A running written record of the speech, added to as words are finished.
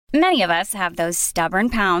Many of us have those stubborn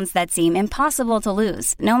pounds that seem impossible to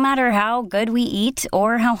lose, no matter how good we eat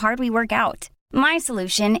or how hard we work out. My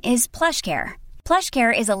solution is PlushCare.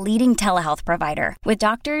 PlushCare is a leading telehealth provider with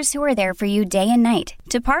doctors who are there for you day and night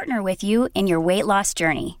to partner with you in your weight loss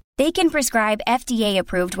journey. They can prescribe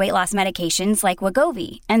FDA-approved weight loss medications like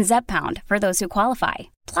Wegovy and Zepbound for those who qualify.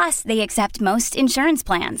 Plus, they accept most insurance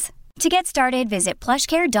plans. To get started, visit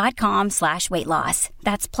plushcare.com/weightloss.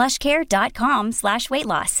 That's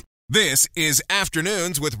plushcare.com/weightloss. This is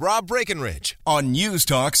Afternoons with Rob Breckenridge on News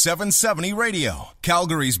Talk 770 Radio,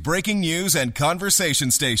 Calgary's breaking news and conversation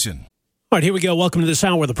station. All right, here we go. Welcome to this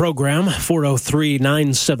hour of the program,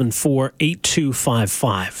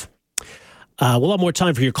 403-974-8255. We'll have more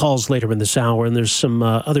time for your calls later in this hour, and there's some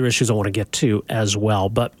other issues I want to get to as well.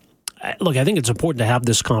 But look, I think it's important to have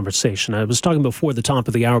this conversation. I was talking before the top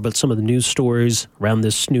of the hour about some of the news stories around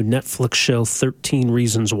this new Netflix show, 13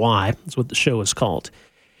 Reasons Why. That's what the show is called.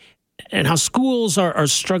 And how schools are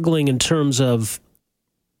struggling in terms of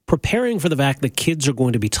preparing for the fact that kids are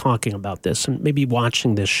going to be talking about this and maybe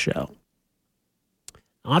watching this show.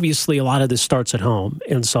 Obviously, a lot of this starts at home,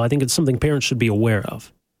 and so I think it's something parents should be aware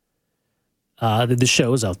of. That the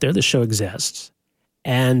show is out there, the show exists,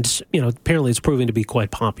 and apparently it's proving to be quite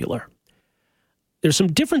popular. There's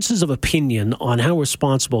some differences of opinion on how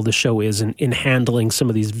responsible the show is in handling some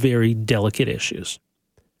of these very delicate issues.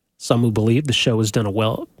 Some who believe the show has done it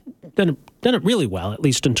really well, at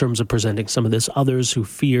least in terms of presenting some of this. Others who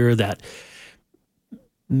fear that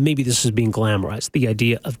maybe this is being glamorized, the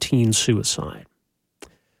idea of teen suicide.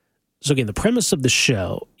 So again, the premise of the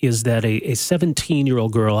show is that a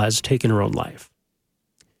 17-year-old girl has taken her own life.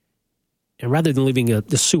 And rather than leaving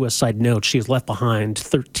the suicide note, she has left behind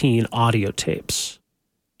 13 audio tapes,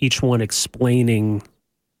 each one explaining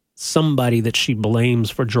somebody that she blames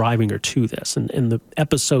for driving her to this. And the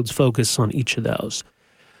episodes focus on each of those.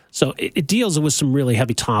 So it deals with some really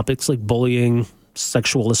heavy topics like bullying,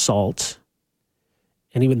 sexual assault,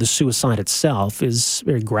 and even the suicide itself is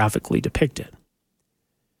very graphically depicted.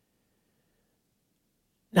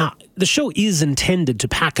 Now, the show is intended to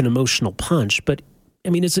pack an emotional punch, but,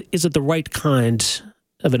 is it the right kind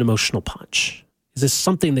of an emotional punch? Is this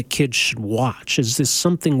something that kids should watch? Is this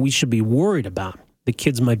something we should be worried about? The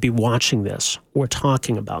kids might be watching this or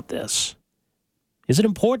talking about this. Is it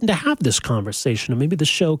important to have this conversation? And maybe the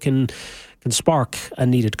show can spark a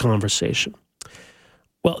needed conversation.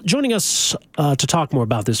 Well, joining us to talk more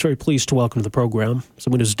about this, very pleased to welcome to the program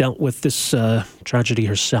someone who's dealt with this tragedy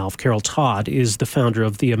herself. Carol Todd is the founder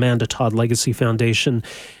of the Amanda Todd Legacy Foundation, and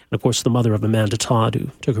of course the mother of Amanda Todd,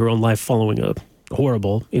 who took her own life following a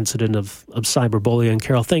horrible incident of cyberbullying.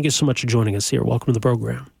 Carol, thank you so much for joining us here. Welcome to the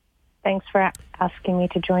program. Thanks for asking me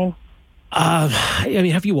to join.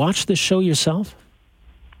 Have you watched this show yourself?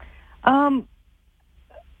 Oddly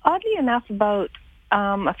enough, about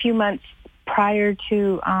a few months prior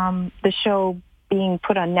to the show being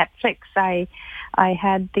put on Netflix, I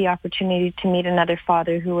had the opportunity to meet another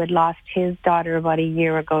father who had lost his daughter about a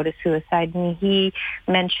year ago to suicide, and he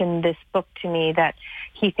mentioned this book to me that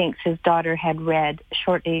he thinks his daughter had read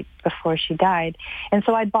shortly before she died. And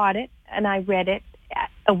so I bought it, and I read it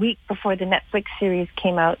a week before the Netflix series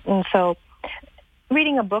came out. And so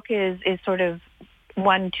reading a book is sort of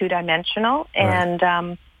two-dimensional,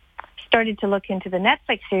 and started to look into the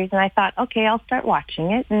Netflix series, and I thought, okay, I'll start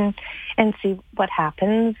watching it and see what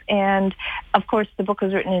happens. And of course, the book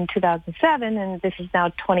was written in 2007, and this is now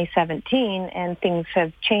 2017, and things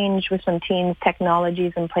have changed with some teen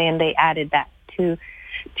technologies and play, and they added that to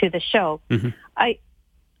the show. Mm-hmm. I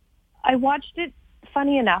watched it.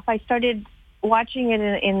 Funny enough, I started watching it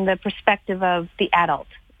in the perspective of the adult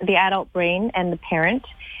brain and the parent,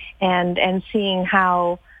 and seeing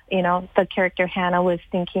how the character Hannah was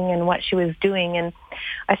thinking and what she was doing. And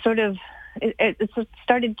I it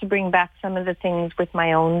started to bring back some of the things with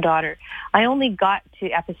my own daughter. I only got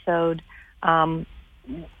to episode, the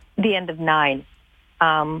end of 9.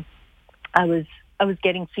 I was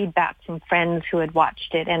getting feedback from friends who had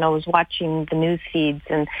watched it, and I was watching the news feeds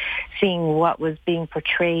and seeing what was being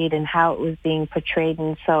portrayed and how it was being portrayed.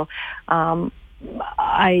 And so,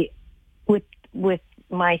 with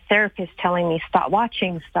my therapist telling me, stop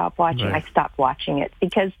watching, right. I stopped watching it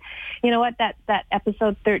because, you know what, that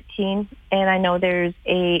episode 13, and I know there's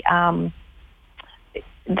the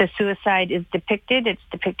suicide is depicted. It's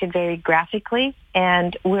depicted very graphically,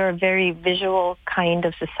 and we're a very visual kind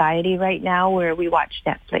of society right now where we watch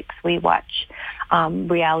Netflix, we watch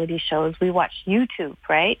reality shows, we watch YouTube,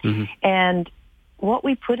 right? Mm-hmm. And what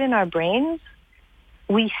we put in our brains,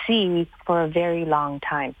 we see for a very long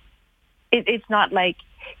time. It's not like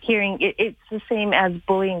hearing it's the same as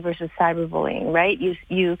bullying versus cyberbullying, right?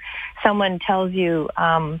 Someone tells you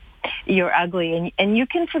you're ugly, and you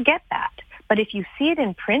can forget that. But if you see it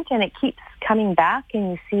in print and it keeps coming back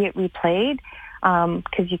and you see it replayed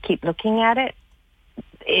because you keep looking at it,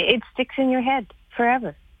 it sticks in your head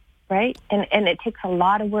forever, right? And it takes a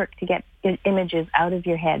lot of work to get images out of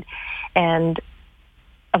your head. And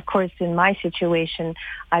of course, in my situation,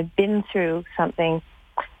 I've been through something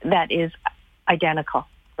that is identical,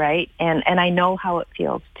 right? And I know how it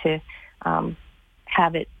feels to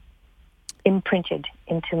have it imprinted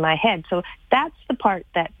into my head. So that's the part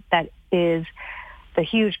that is the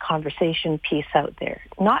huge conversation piece out there.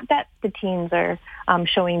 Not that the teens are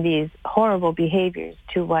showing these horrible behaviors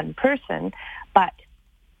to one person, but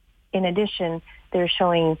in addition, they're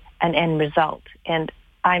showing an end result. And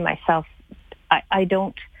I myself, I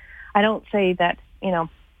don't say that,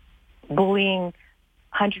 bullying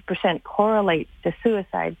 100% correlates to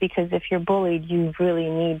suicide, because if you're bullied, you really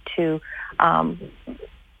need to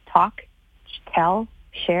talk, tell,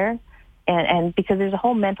 share, and because there's a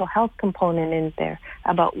whole mental health component in there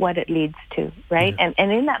about what it leads to, right? Yeah.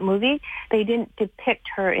 And in that movie, they didn't depict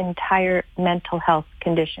her entire mental health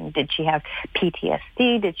condition. Did she have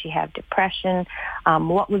PTSD? Did she have depression?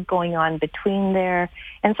 What was going on between there?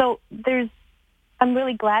 And so I'm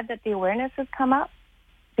really glad that the awareness has come up,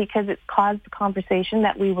 because it's caused the conversation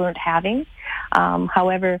that we weren't having.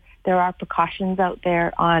 However, there are precautions out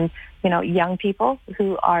there on, young people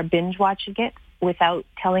who are binge watching it without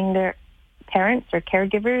telling their parents or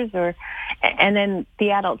caregivers, and then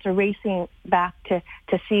the adults are racing back to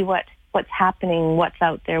see what's happening, what's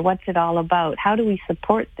out there, what's it all about, how do we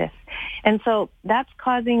support this? And so that's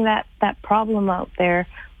causing that problem out there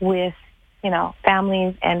with,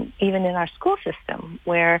 families, and even in our school system,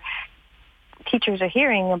 where teachers are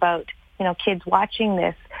hearing about, kids watching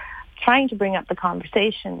this, trying to bring up the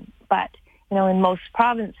conversation. But, in most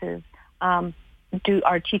provinces,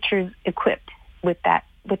 are teachers equipped with that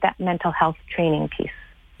mental health training piece?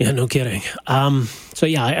 Yeah, no kidding. I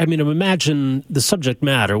imagine the subject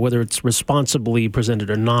matter, whether it's responsibly presented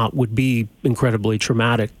or not, would be incredibly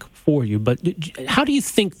traumatic for you. But how do you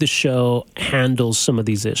think the show handles some of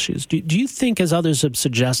these issues? Do you think, as others have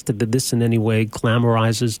suggested, that this in any way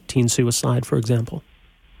glamorizes teen suicide, for example?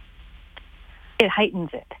 It heightens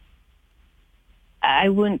it. I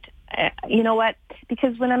wouldn't... you know what?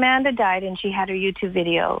 Because when Amanda died and she had her YouTube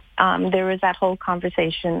video, there was that whole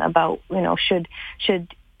conversation about, should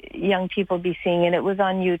young people be seeing it? It was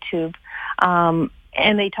on YouTube.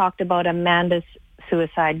 And they talked about Amanda's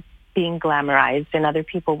suicide being glamorized, and other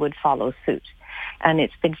people would follow suit. And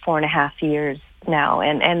it's been 4.5 years now.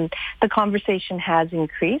 And the conversation has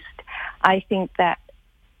increased. I think that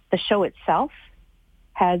the show itself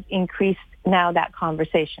has increased now that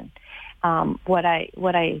conversation. What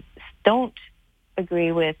I don't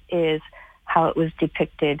agree with is how it was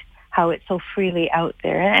depicted, how it's so freely out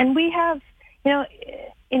there. And we have,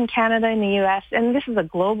 in Canada, in the U.S., and this is a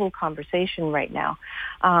global conversation right now.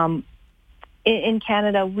 In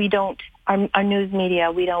Canada, we don't, our news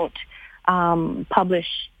media, we don't publish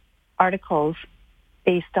articles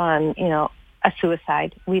based on, a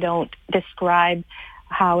suicide. We don't describe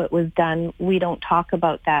how it was done. We don't talk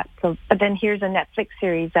about that. So, but then here's a Netflix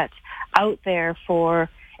series that's out there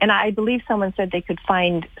and I believe someone said they could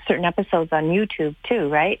find certain episodes on YouTube too,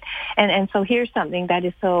 right? And so here's something that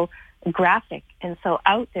is so graphic and so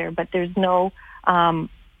out there, but there's no,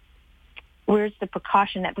 where's the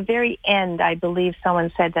precaution? At the very end, I believe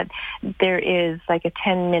someone said that there is like a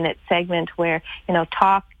 10-minute segment where,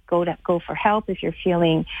 go for help if you're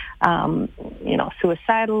feeling,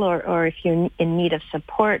 suicidal or if you're in need of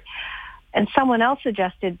support. And someone else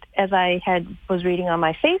suggested, as I was reading on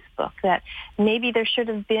my Facebook, that maybe there should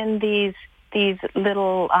have been these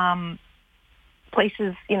little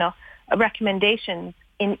places, recommendations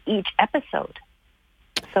in each episode,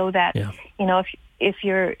 so that if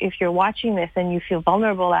you're watching this and you feel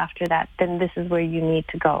vulnerable after that, then this is where you need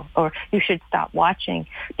to go, or you should stop watching.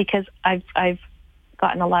 Because I've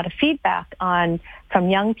gotten a lot of feedback from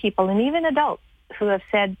young people and even adults who have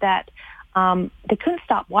said that they couldn't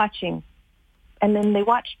stop watching. And then they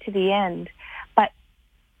watched to the end, but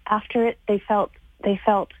after it, they felt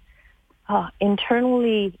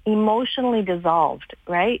internally, emotionally dissolved,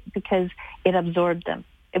 right? Because it absorbed them.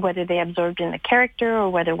 Whether they absorbed in the character or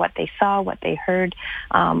whether what they saw, what they heard,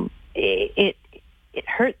 it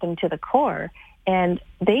hurt them to the core, and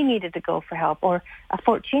they needed to go for help. Or a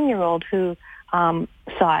 14-year-old who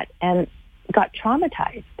saw it and got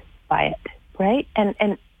traumatized by it, right?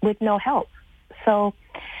 And with no help. So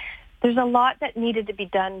there's a lot that needed to be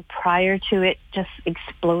done prior to it just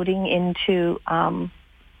exploding into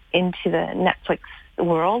into the Netflix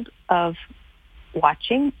world of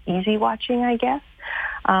watching, easy watching, I guess.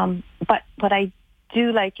 But what I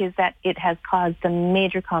do like is that it has caused a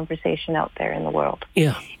major conversation out there in the world.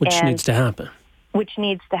 Yeah, which needs to happen. Which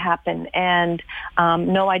needs to happen. And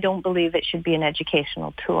no, I don't believe it should be an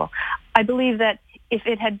educational tool. I believe that if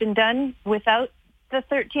it had been done without the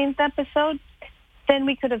 13th episode, then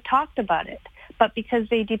we could have talked about it. But because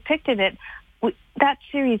they depicted it, that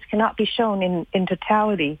series cannot be shown in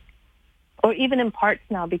totality, or even in parts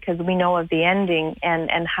now, because we know of the ending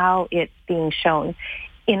and how it's being shown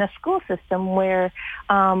in a school system where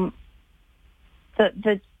the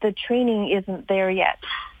training isn't there yet,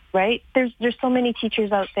 right? There's so many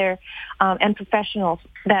teachers out there and professionals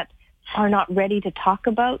that are not ready to talk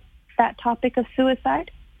about that topic of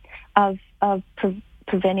suicide, of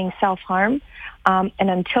preventing self-harm, and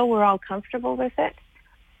until we're all comfortable with it,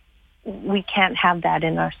 we can't have that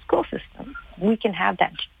in our school system. We can have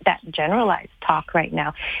that generalized talk right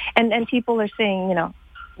now. And people are saying,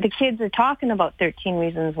 the kids are talking about 13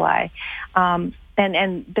 Reasons Why.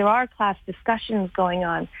 And there are class discussions going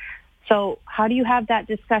on. So how do you have that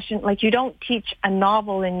discussion? Like, you don't teach a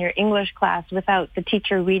novel in your English class without the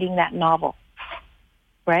teacher reading that novel,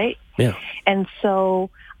 right? Yeah. And so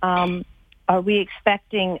are we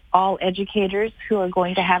expecting all educators who are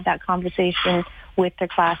going to have that conversation with their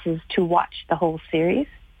classes to watch the whole series?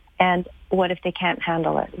 And what if they can't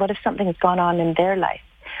handle it? What if something's gone on in their life?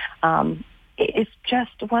 It's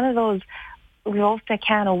just one of those, we opened a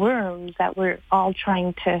can of worms that we're all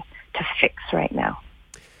trying to fix right now.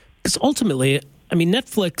 Because ultimately,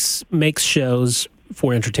 Netflix makes shows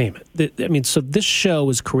for entertainment. So this show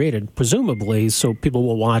was created, presumably, so people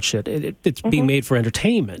will watch it. It's being made for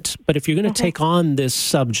entertainment. But if you're going to take on this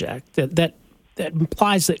subject, that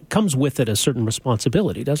implies that it comes with it a certain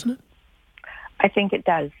responsibility, doesn't it? I think it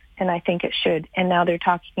does, and I think it should. And now they're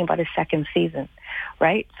talking about a second season,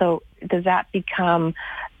 right? So does that become,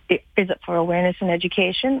 is it for awareness and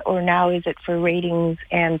education, or now is it for ratings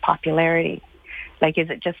and popularity? Like, is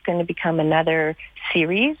it just going to become another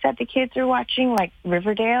series that the kids are watching, like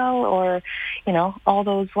Riverdale, or, all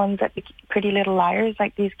those ones that Pretty Little Liars,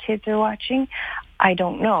 like these kids are watching? I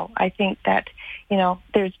don't know. I think that,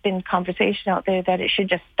 there's been conversation out there that it should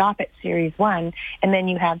just stop at series 1, and then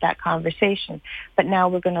you have that conversation. But now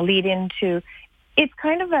we're going to lead into, it's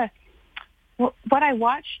kind of what I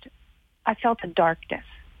watched, I felt a darkness.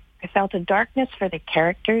 I felt a darkness for the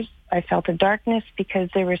characters. I felt a darkness because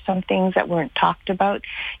there were some things that weren't talked about.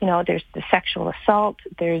 There's the sexual assault.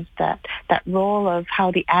 There's that role of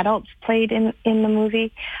how the adults played in the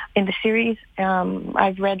movie, in the series.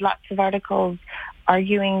 I've read lots of articles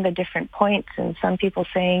arguing the different points, and some people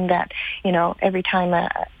saying that, every time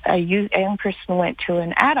a young person went to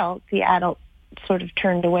an adult, the adult sort of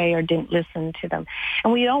turned away or didn't listen to them.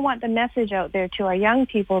 And we don't want the message out there to our young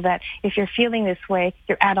people that if you're feeling this way,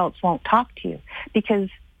 your adults won't talk to you, because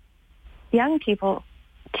young people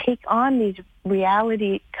take on these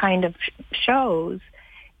reality kind of shows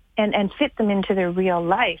and fit them into their real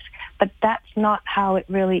life. But that's not how it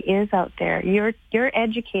really is out there. Your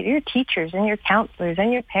educators, your teachers and your counselors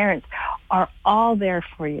and your parents are all there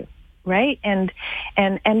for you, right? And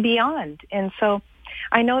beyond. And so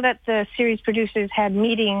I know that the series producers had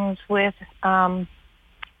meetings with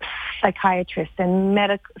psychiatrists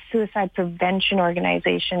and suicide prevention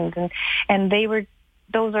organizations, and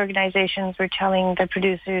those organizations were telling the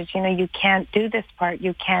producers, you can't do this part,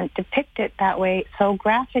 you can't depict it that way so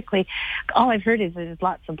graphically. All I've heard is there's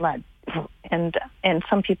lots of blood, and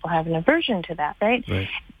some people have an aversion to that, right?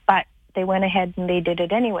 But they went ahead and they did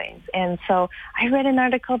it anyways. And so I read an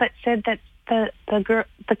article that said that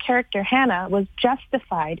the character Hannah was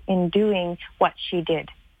justified in doing what she did,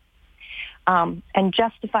 and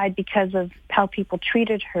justified because of how people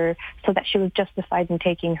treated her, so that she was justified in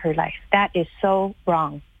taking her life. That is so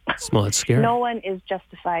wrong. Well, it's scary. No one is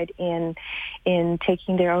justified in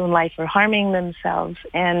taking their own life or harming themselves,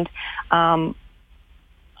 and I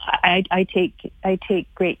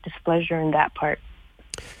take great displeasure in that part.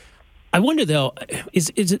 I wonder, though,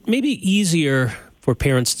 is it maybe easier for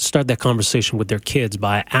parents to start that conversation with their kids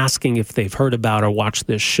by asking if they've heard about or watched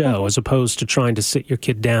this show, as opposed to trying to sit your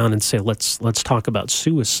kid down and say, let's talk about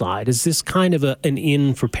suicide? Is this kind of an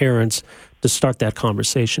in for parents to start that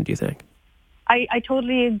conversation, do you think? I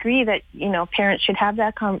totally agree that, parents should have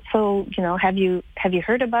that. So, have you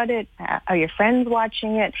heard about it? Are your friends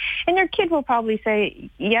watching it? And your kid will probably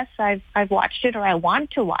say, yes, I've watched it, or I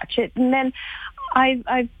want to watch it. And then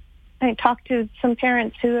I talked to some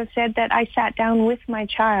parents who have said that I sat down with my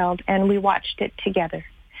child and we watched it together.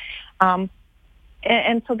 And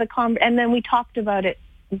so and then we talked about it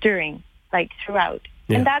throughout.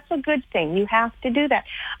 Yeah. And that's a good thing. You have to do that.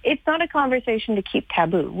 It's not a conversation to keep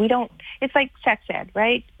taboo. It's like sex ed,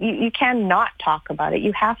 right? You cannot talk about it.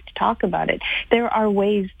 You have to talk about it. There are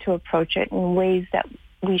ways to approach it and ways that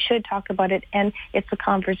we should talk about it, and it's a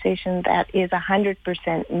conversation that is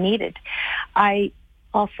 100% needed. I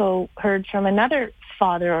also heard from another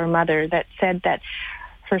father or mother that said that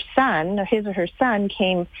his or her son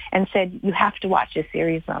came and said, you have to watch this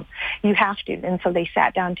series, Mom. You have to. And so they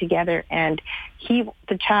sat down together, and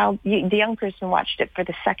the young person watched it for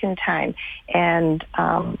the second time and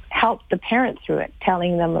helped the parent through it,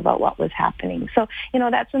 telling them about what was happening. So,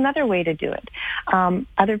 that's another way to do it.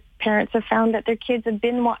 Other parents have found that their kids have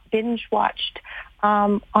been binge watched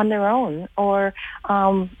on their own, or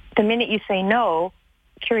the minute you say no,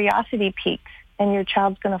 curiosity peaks, and your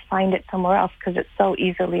child's going to find it somewhere else because it's so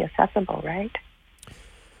easily accessible, right?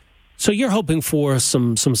 So you're hoping for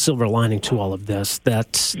some silver lining to all of this,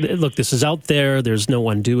 that, look, this is out there, there's no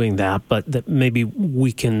one doing that, but that maybe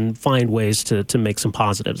we can find ways to make some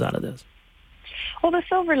positives out of this. Well, the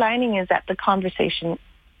silver lining is that the conversation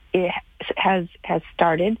has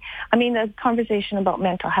started. I mean, the conversation about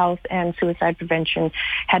mental health and suicide prevention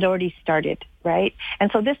had already started, right? And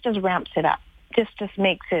so this just ramps it up. This just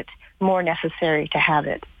makes it more necessary to have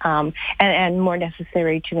it, and more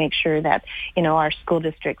necessary to make sure that, our school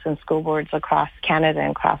districts and school boards across Canada and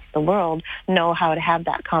across the world know how to have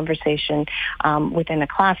that conversation within a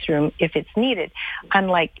classroom if it's needed,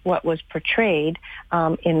 unlike what was portrayed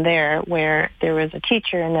in there, where there was a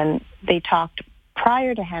teacher and then they talked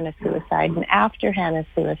prior to Hannah's suicide and after Hannah's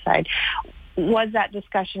suicide. Was that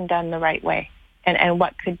discussion done the right way? And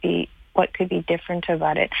what could be different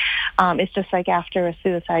about it? It's just like after a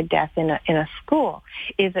suicide death in a school.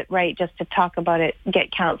 Is it right just to talk about it,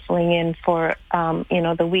 get counseling in for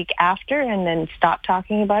the week after, and then stop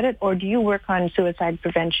talking about it, or do you work on suicide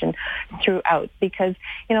prevention throughout? Because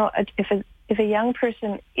if a young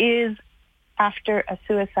person is after a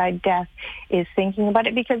suicide death is thinking about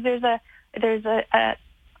it, because there's a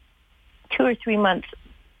 2 or 3 month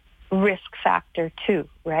risk factor too,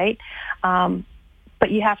 right? But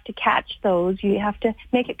you have to catch those. You have to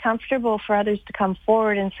make it comfortable for others to come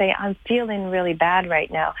forward and say, I'm feeling really bad right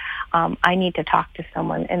now. I need to talk to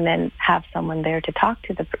someone, and then have someone there to talk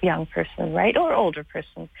to the young person, right? Or older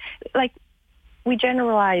person. Like, we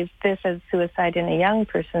generalize this as suicide in a young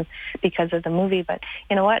person because of the movie, but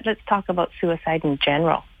you know what? Let's talk about suicide in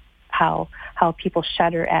general. How people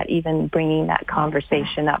shudder at even bringing that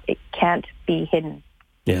conversation up. It can't be hidden.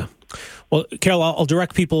 Yeah. Well, Carol, I'll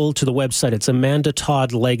direct people to the website. It's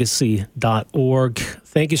AmandaToddLegacy.org.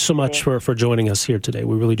 Thank you so much for joining us here today.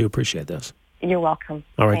 We really do appreciate this. You're welcome.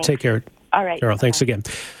 All right. Thanks. Take care. All right. Carol, thanks again.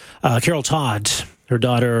 Carol Todd, her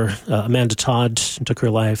daughter, Amanda Todd, took her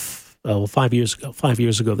life 5 years ago. 5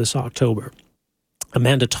 years ago this October.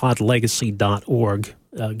 AmandaToddLegacy.org.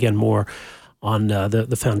 Again, more on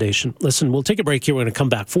the foundation. Listen, we'll take a break here. We're going to come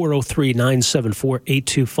back.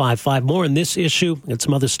 403-974-8255. More on this issue and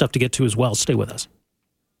some other stuff to get to as well. Stay with us.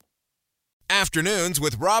 Afternoons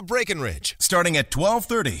with Rob Breckenridge, starting at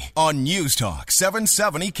 12:30 on News Talk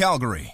 770 Calgary.